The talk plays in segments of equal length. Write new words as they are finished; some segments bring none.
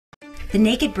The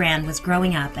Naked brand was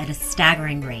growing up at a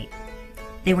staggering rate.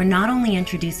 They were not only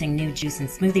introducing new juice and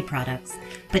smoothie products,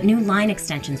 but new line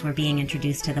extensions were being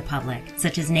introduced to the public,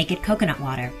 such as Naked Coconut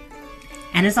Water.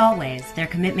 And as always, their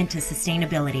commitment to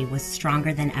sustainability was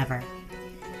stronger than ever.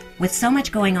 With so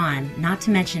much going on, not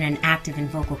to mention an active and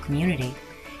vocal community,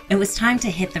 it was time to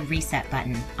hit the reset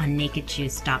button on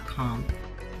NakedJuice.com.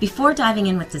 Before diving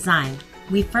in with design,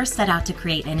 we first set out to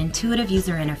create an intuitive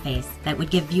user interface that would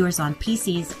give viewers on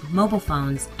PCs, mobile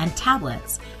phones, and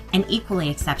tablets an equally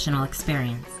exceptional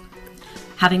experience.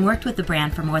 Having worked with the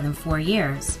brand for more than 4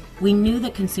 years, we knew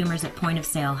that consumers at point of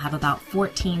sale have about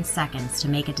 14 seconds to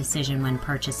make a decision when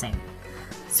purchasing.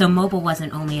 So mobile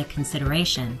wasn't only a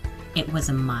consideration, it was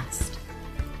a must.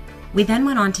 We then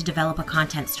went on to develop a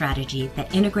content strategy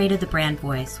that integrated the brand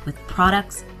voice with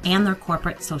products and their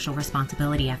corporate social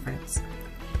responsibility efforts.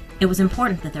 It was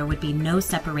important that there would be no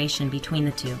separation between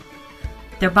the two.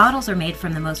 Their bottles are made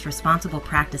from the most responsible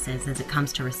practices as it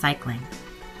comes to recycling.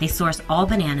 They source all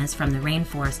bananas from the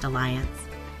Rainforest Alliance,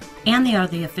 and they are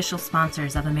the official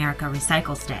sponsors of America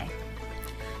Recycles Day.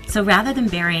 So rather than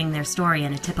burying their story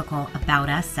in a typical About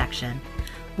Us section,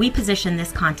 we position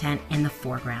this content in the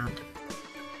foreground.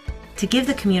 To give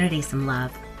the community some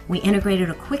love, we integrated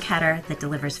a quick header that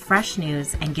delivers fresh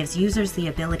news and gives users the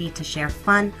ability to share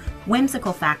fun,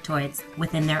 whimsical factoids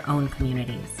within their own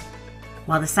communities.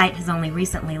 While the site has only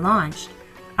recently launched,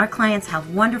 our clients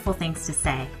have wonderful things to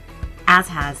say, as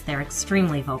has their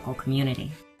extremely vocal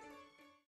community.